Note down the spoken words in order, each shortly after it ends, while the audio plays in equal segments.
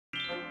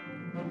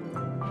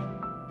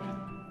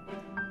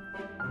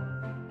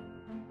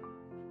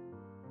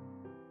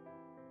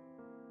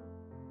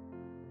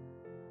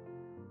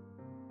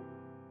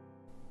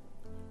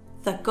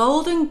The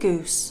Golden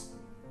Goose.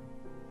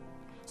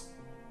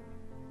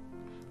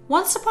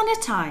 Once upon a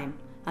time,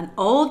 an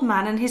old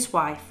man and his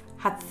wife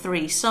had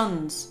 3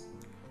 sons.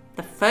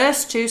 The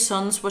first 2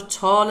 sons were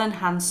tall and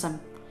handsome,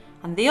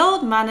 and the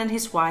old man and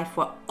his wife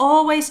were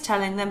always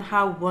telling them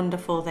how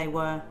wonderful they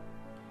were.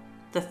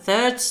 The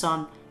 3rd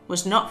son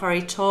was not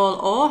very tall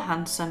or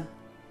handsome,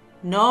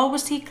 nor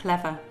was he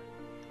clever.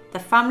 The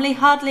family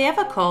hardly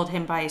ever called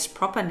him by his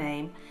proper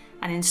name,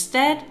 and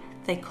instead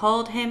they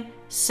called him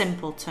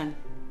Simpleton.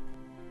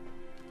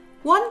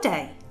 One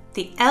day,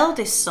 the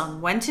eldest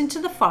son went into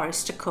the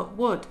forest to cut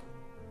wood.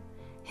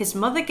 His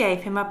mother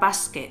gave him a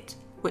basket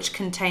which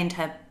contained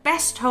her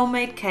best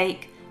homemade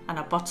cake and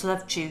a bottle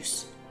of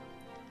juice.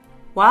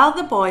 While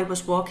the boy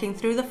was walking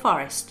through the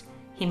forest,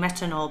 he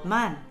met an old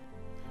man.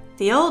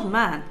 The old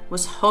man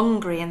was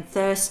hungry and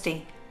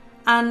thirsty,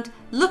 and,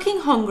 looking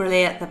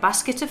hungrily at the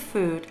basket of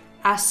food,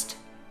 asked,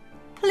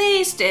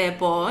 "Please, dear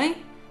boy,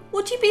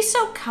 would you be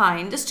so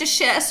kind as to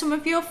share some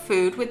of your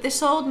food with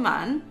this old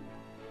man?"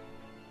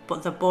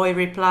 But the boy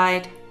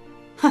replied,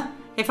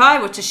 "If I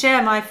were to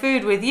share my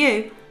food with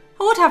you,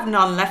 I would have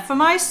none left for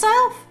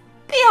myself.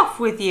 Be off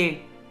with you."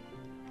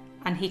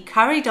 And he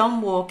carried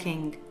on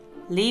walking,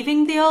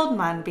 leaving the old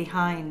man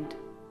behind.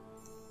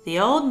 The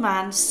old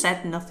man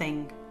said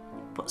nothing,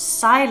 but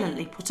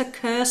silently put a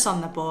curse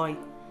on the boy,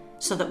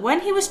 so that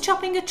when he was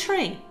chopping a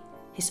tree,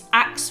 his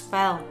axe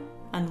fell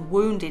and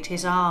wounded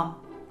his arm.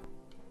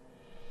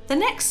 The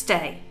next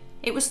day,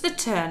 it was the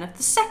turn of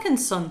the 2nd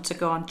son to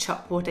go and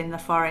chop wood in the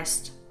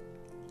forest.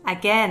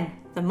 Again,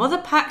 the mother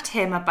packed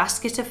him a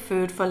basket of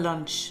food for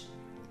lunch.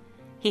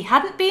 He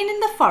hadn't been in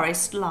the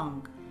forest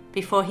long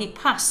before he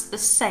passed the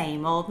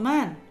same old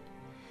man.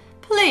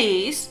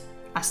 "Please,"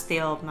 asked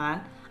the old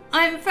man,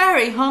 "I'm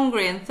very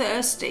hungry and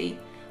thirsty.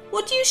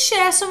 Would you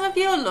share some of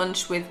your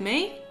lunch with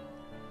me?"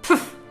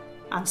 "Poof,"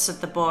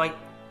 answered the boy.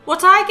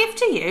 "What I give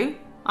to you,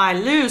 I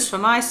lose for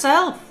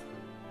myself."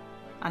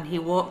 And he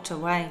walked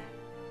away.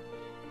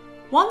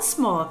 Once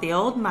more the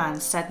old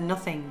man said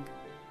nothing,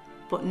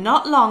 but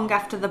not long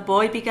after the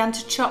boy began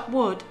to chop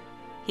wood,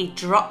 he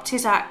dropped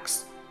his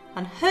axe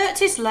and hurt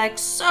his leg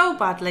so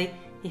badly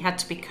he had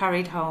to be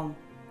carried home.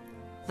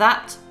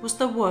 That was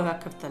the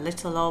work of the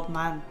little old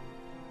man.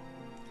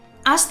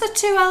 As the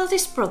 2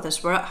 eldest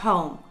brothers were at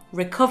home,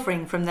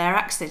 recovering from their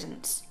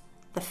accidents,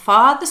 the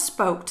father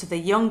spoke to the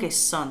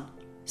youngest son,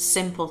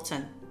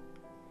 Simpleton.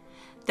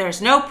 "There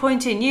is no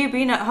point in you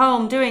being at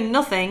home doing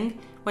nothing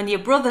when your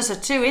brothers are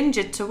too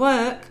injured to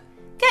work.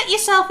 Get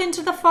yourself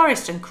into the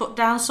forest and cut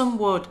down some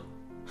wood.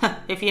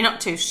 If you're not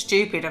too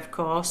stupid, of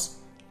course,"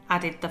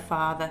 added the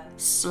father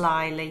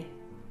slyly.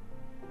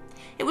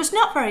 It was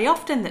not very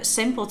often that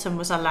Simpleton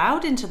was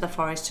allowed into the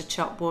forest to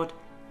chop wood,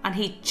 and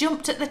he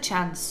jumped at the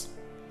chance.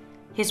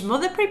 His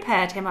mother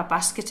prepared him a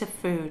basket of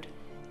food,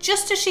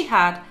 just as she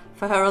had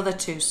for her other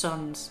 2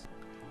 sons.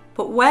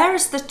 But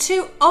whereas the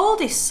 2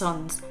 oldest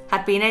sons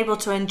had been able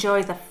to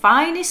enjoy the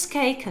finest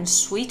cake and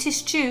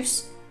sweetest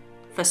juice,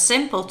 for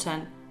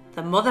Simpleton,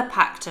 the mother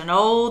packed an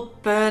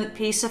old burnt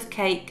piece of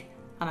cake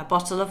and a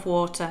bottle of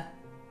water.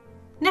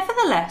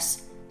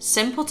 Nevertheless,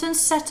 Simpleton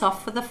set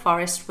off for the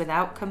forest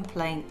without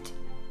complaint.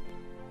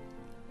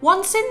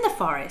 Once in the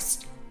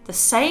forest, the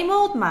same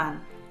old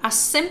man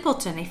asked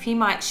Simpleton if he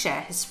might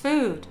share his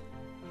food.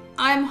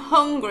 "I'm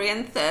hungry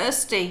and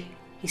thirsty,"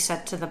 he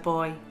said to the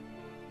boy.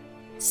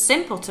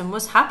 Simpleton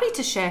was happy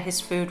to share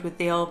his food with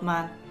the old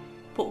man,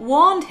 but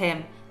warned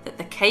him that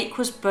the cake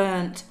was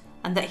burnt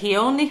and that he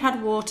only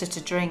had water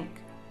to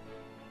drink.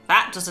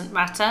 "That doesn't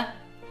matter,"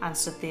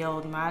 answered the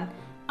old man.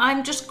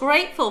 "I'm just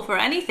grateful for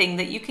anything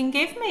that you can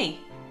give me."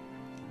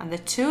 And the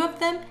 2 of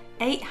them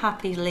ate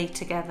happily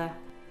together.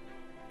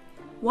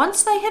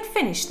 Once they had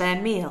finished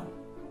their meal,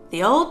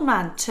 the old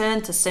man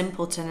turned to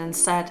Simpleton and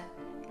said,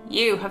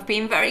 "You have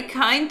been very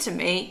kind to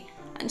me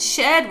and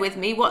shared with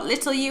me what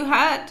little you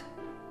had.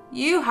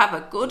 You have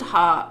a good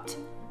heart.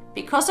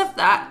 Because of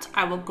that,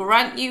 I will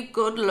grant you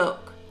good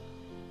luck.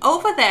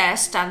 Over there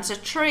stands a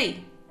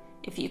tree.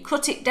 If you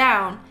cut it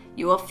down,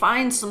 you will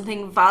find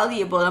something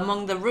valuable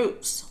among the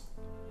roots."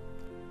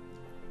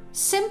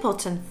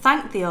 Simpleton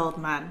thanked the old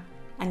man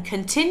and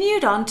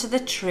continued on to the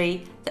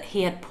tree that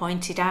he had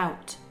pointed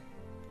out.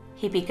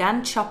 He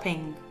began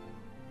chopping.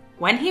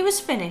 When he was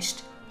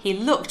finished, he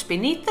looked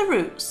beneath the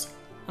roots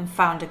and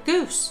found a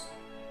goose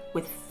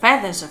with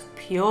feathers of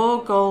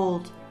pure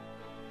gold.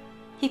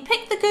 He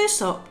picked the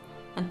goose up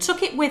and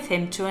took it with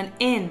him to an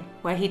inn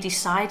where he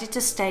decided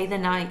to stay the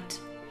night.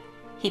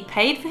 He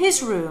paid for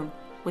his room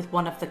with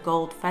one of the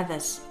gold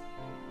feathers.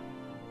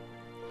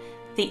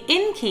 The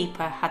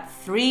innkeeper had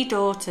 3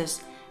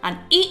 daughters, and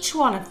each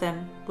one of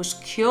them was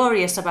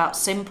curious about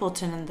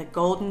Simpleton and the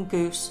golden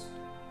goose.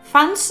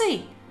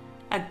 Fancy!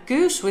 A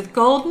goose with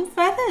golden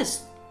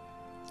feathers!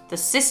 The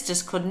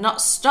sisters could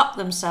not stop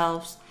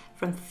themselves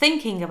from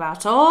thinking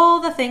about all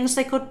the things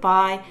they could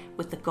buy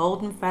with the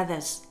golden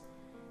feathers.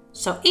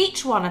 So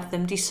each one of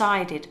them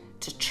decided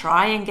to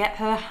try and get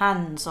her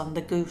hands on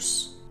the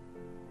goose.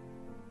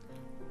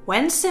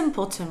 When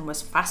Simpleton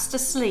was fast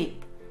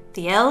asleep,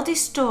 The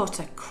eldest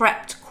daughter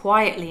crept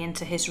quietly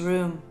into his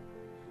room.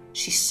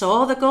 She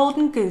saw the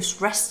golden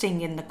goose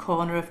resting in the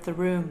corner of the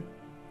room.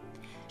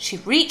 She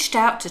reached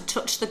out to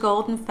touch the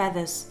golden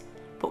feathers,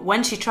 but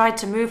when she tried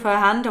to move her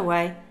hand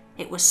away,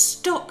 it was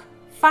stuck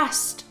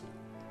fast.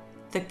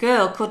 The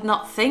girl could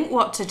not think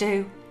what to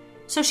do,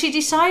 so she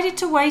decided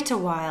to wait a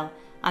while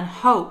and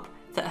hope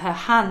that her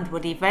hand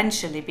would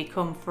eventually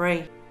become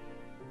free.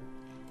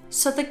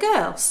 So the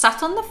girl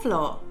sat on the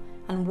floor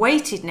and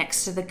waited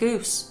next to the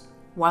goose,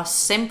 while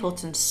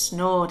Simpleton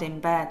snored in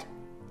bed.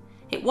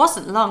 It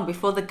wasn't long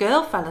before the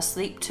girl fell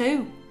asleep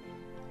too.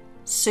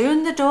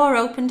 Soon the door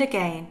opened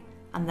again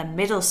and the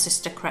middle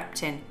sister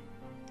crept in.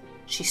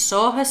 She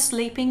saw her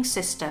sleeping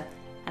sister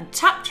and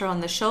tapped her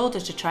on the shoulder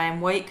to try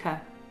and wake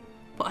her,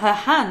 but her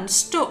hand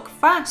stuck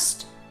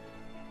fast.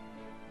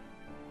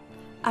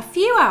 A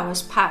few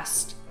hours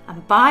passed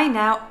and by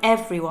now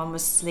everyone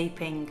was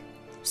sleeping.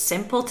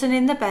 Simpleton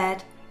in the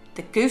bed,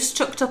 the goose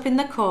tucked up in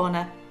the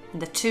corner,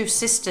 and the two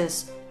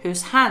sisters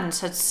whose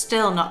hands had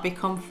still not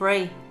become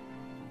free.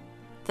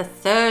 The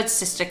third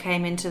sister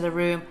came into the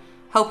room,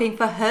 hoping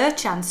for her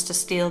chance to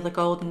steal the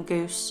golden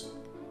goose.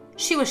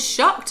 She was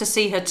shocked to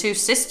see her two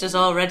sisters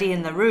already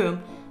in the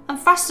room and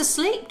fast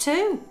asleep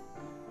too.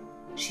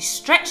 She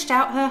stretched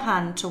out her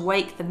hand to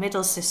wake the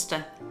middle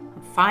sister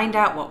and find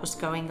out what was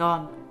going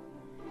on.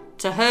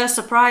 To her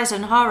surprise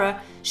and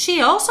horror,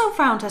 she also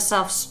found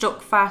herself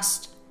stuck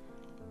fast.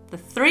 The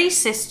three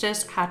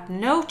sisters had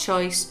no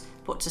choice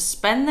but to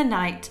spend the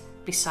night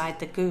beside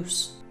the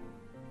goose.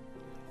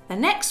 The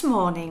next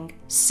morning,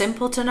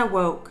 Simpleton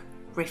awoke,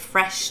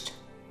 refreshed.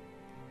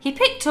 He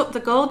picked up the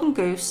golden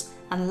goose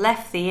and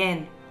left the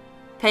inn,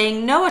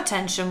 paying no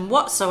attention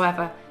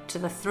whatsoever to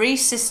the three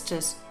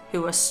sisters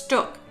who were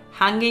stuck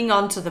hanging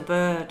on to the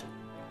bird.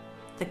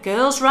 The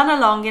girls ran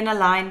along in a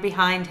line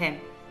behind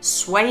him,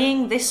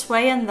 swaying this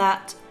way and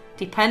that,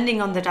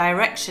 depending on the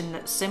direction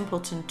that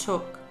Simpleton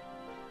took.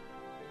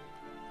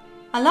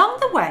 Along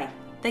the way,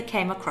 they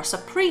came across a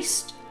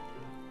priest.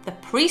 The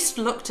priest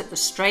looked at the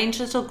strange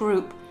little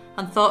group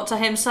and thought to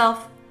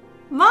himself,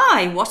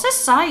 "My, what a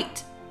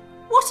sight!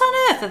 What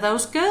on earth are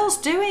those girls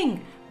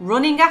doing,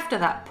 running after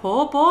that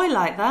poor boy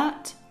like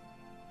that?"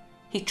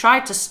 He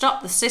tried to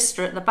stop the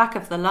sister at the back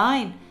of the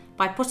line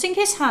by putting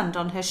his hand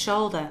on her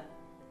shoulder,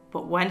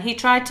 but when he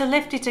tried to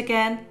lift it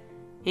again,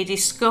 he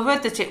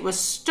discovered that it was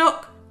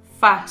stuck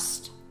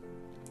fast.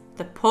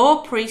 The poor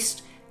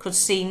priest could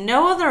see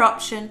no other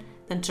option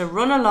than to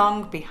run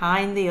along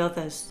behind the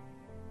others.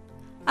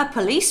 A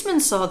policeman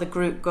saw the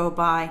group go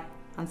by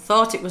and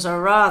thought it was a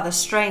rather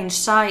strange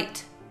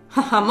sight.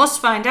 "I must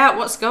find out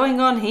what's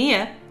going on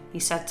here," he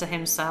said to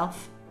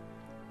himself.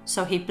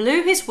 So he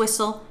blew his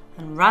whistle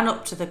and ran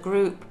up to the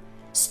group.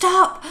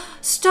 "Stop!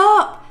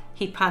 Stop!"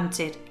 he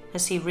panted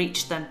as he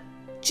reached them,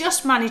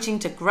 just managing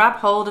to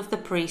grab hold of the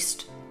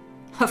priest.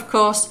 Of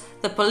course,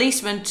 the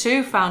policeman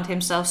too found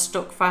himself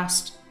stuck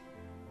fast.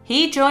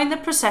 He joined the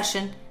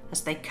procession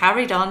as they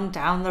carried on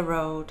down the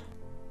road.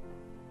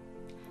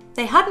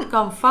 They hadn't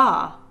gone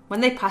far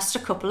when they passed a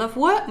couple of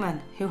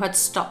workmen who had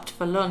stopped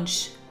for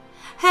lunch.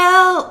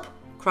 "Help!"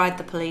 cried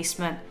the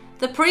policeman.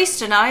 "The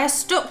priest and I are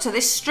stuck to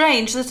this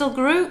strange little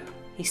group,"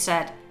 he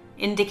said,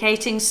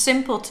 indicating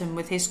Simpleton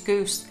with his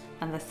goose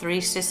and the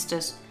three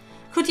sisters.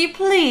 "Could you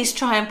please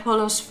try and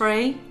pull us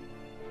free?"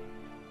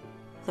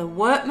 The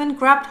workmen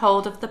grabbed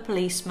hold of the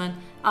policeman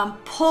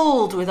and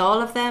pulled with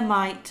all of their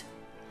might.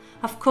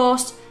 Of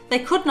course, they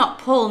could not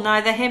pull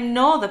neither him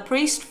nor the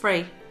priest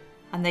free,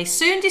 and they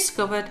soon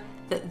discovered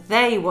that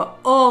they were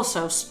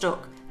also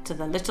stuck to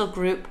the little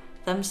group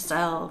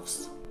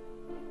themselves.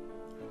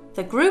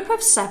 The group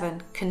of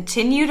 7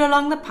 continued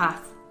along the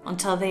path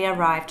until they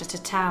arrived at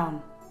a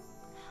town.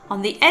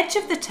 On the edge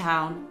of the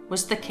town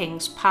was the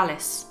king's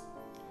palace.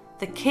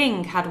 The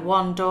king had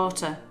one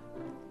daughter.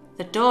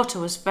 The daughter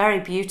was very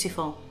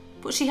beautiful,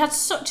 but she had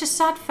such a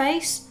sad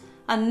face,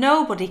 and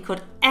nobody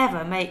could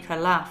ever make her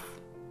laugh.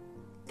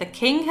 The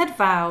king had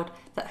vowed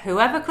that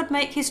whoever could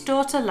make his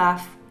daughter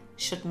laugh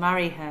should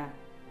marry her.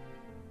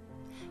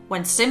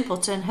 When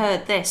Simpleton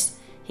heard this,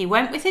 he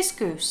went with his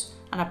goose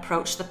and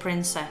approached the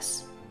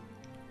princess.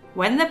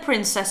 When the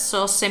princess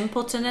saw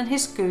Simpleton and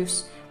his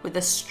goose with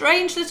a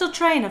strange little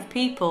train of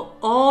people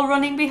all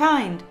running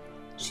behind,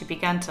 she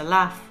began to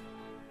laugh.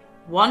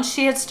 Once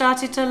she had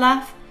started to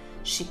laugh,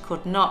 she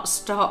could not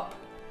stop.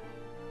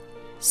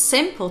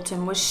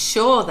 Simpleton was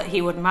sure that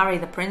he would marry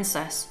the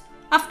princess.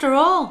 After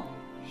all,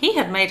 he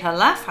had made her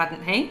laugh,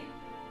 hadn't he?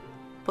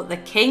 But the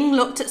king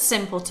looked at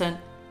Simpleton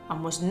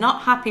and was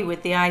not happy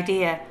with the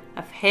idea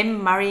of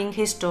him marrying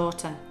his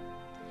daughter.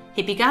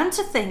 He began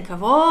to think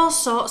of all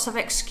sorts of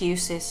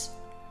excuses.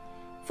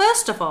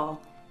 First of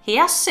all, he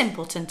asked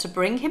Simpleton to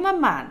bring him a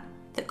man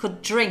that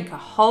could drink a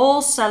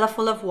whole cellar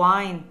full of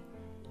wine.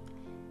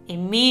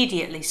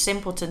 Immediately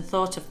Simpleton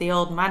thought of the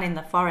old man in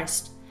the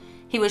forest.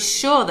 He was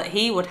sure that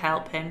he would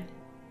help him.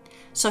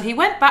 So he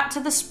went back to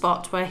the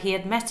spot where he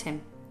had met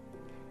him.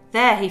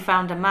 There he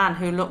found a man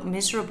who looked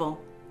miserable.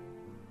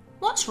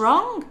 "What's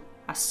wrong?"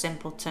 asked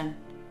Simpleton.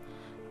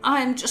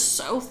 "I'm just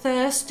so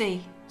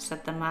thirsty,"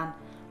 said the man.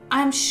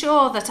 "I am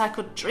sure that I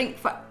could drink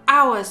for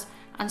hours,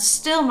 and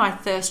still my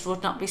thirst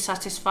would not be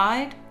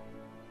satisfied."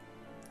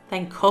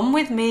 "Then come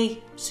with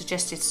me,"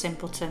 suggested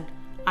Simpleton.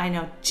 "I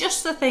know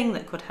just the thing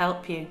that could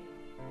help you."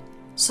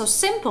 So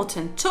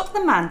Simpleton took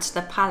the man to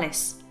the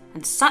palace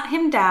and sat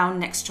him down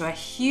next to a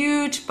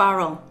huge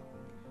barrel.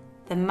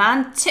 The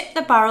man tipped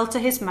the barrel to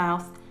his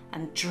mouth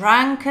and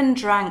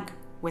drank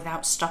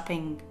without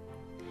stopping.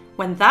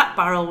 When that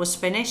barrel was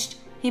finished,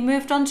 he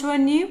moved on to a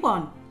new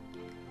one.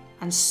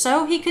 And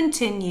so he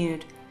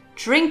continued,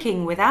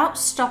 drinking without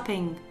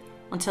stopping,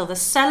 until the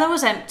cellar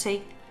was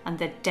empty and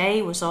the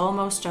day was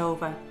almost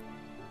over.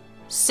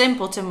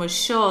 Simpleton was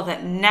sure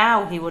that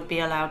now he would be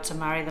allowed to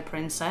marry the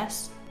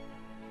princess.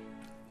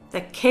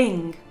 The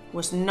king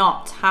was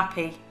not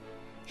happy.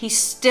 He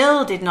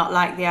still did not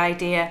like the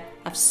idea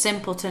of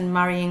Simpleton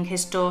marrying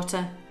his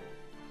daughter.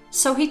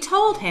 So he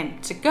told him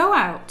to go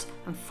out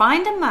and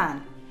find a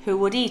man who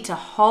would eat a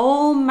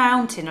whole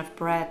mountain of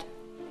bread.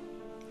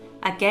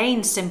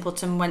 Again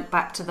Simpleton went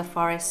back to the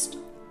forest.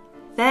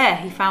 There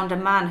he found a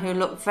man who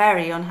looked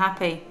very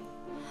unhappy.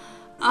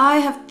 "I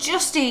have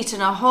just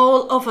eaten a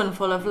whole oven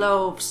full of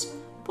loaves,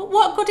 but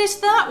what good is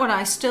that when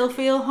I still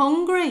feel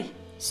hungry?"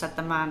 said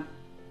the man.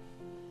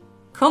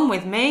 "Come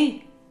with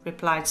me,"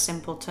 replied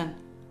Simpleton.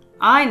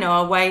 "I know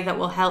a way that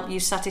will help you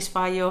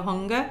satisfy your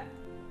hunger."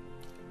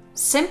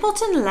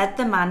 Simpleton led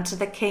the man to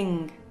the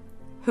king,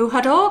 who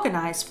had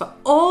organised for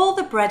all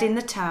the bread in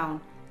the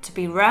town to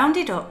be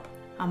rounded up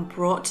and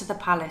brought to the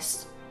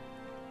palace.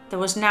 There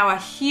was now a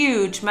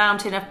huge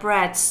mountain of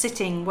bread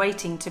sitting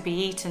waiting to be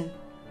eaten.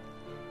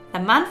 The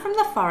man from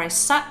the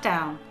forest sat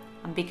down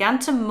and began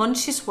to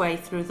munch his way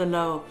through the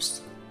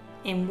loaves.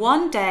 In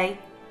one day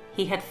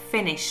he had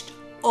finished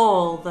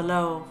all the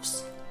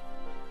loaves.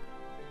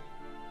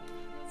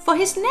 For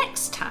his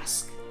next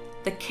task,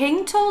 the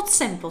king told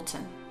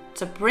Simpleton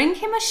to bring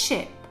him a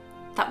ship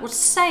that would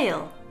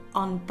sail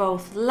on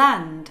both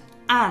land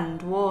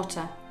and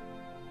water.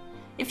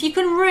 "If you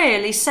can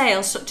really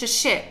sail such a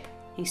ship,"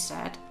 he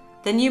said,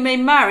 "then you may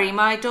marry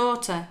my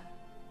daughter."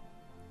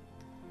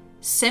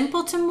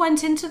 Simpleton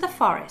went into the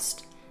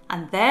forest,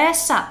 and there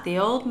sat the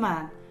old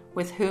man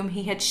with whom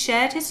he had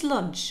shared his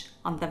lunch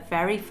on the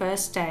very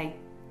first day.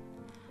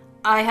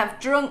 "I have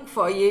drunk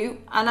for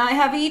you, and I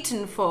have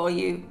eaten for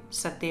you,"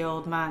 said the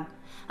old man,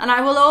 "and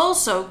I will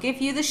also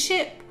give you the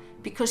ship,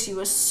 because you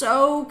were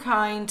so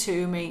kind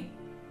to me."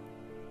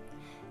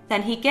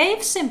 Then he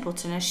gave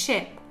Simpleton a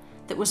ship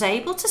that was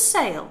able to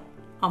sail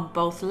on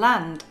both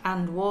land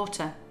and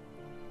water.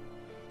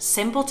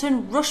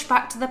 Simpleton rushed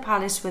back to the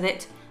palace with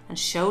it and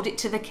showed it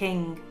to the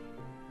king.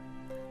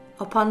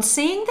 Upon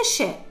seeing the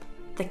ship,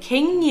 the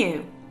king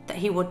knew that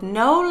he would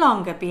no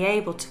longer be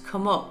able to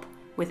come up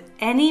with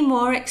any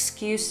more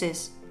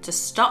excuses to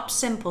stop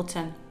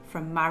Simpleton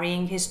from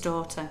marrying his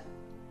daughter.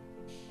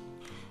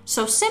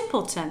 So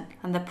Simpleton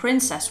and the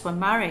princess were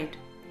married.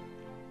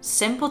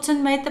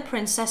 Simpleton made the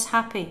princess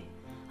happy,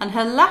 and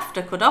her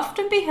laughter could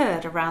often be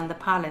heard around the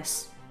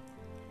palace.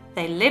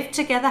 They lived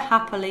together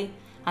happily,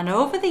 and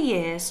over the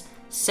years,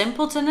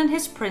 Simpleton and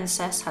his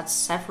princess had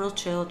several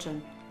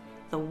children.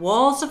 The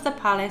walls of the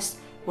palace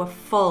were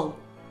full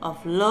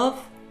of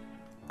love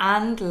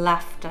and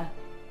laughter.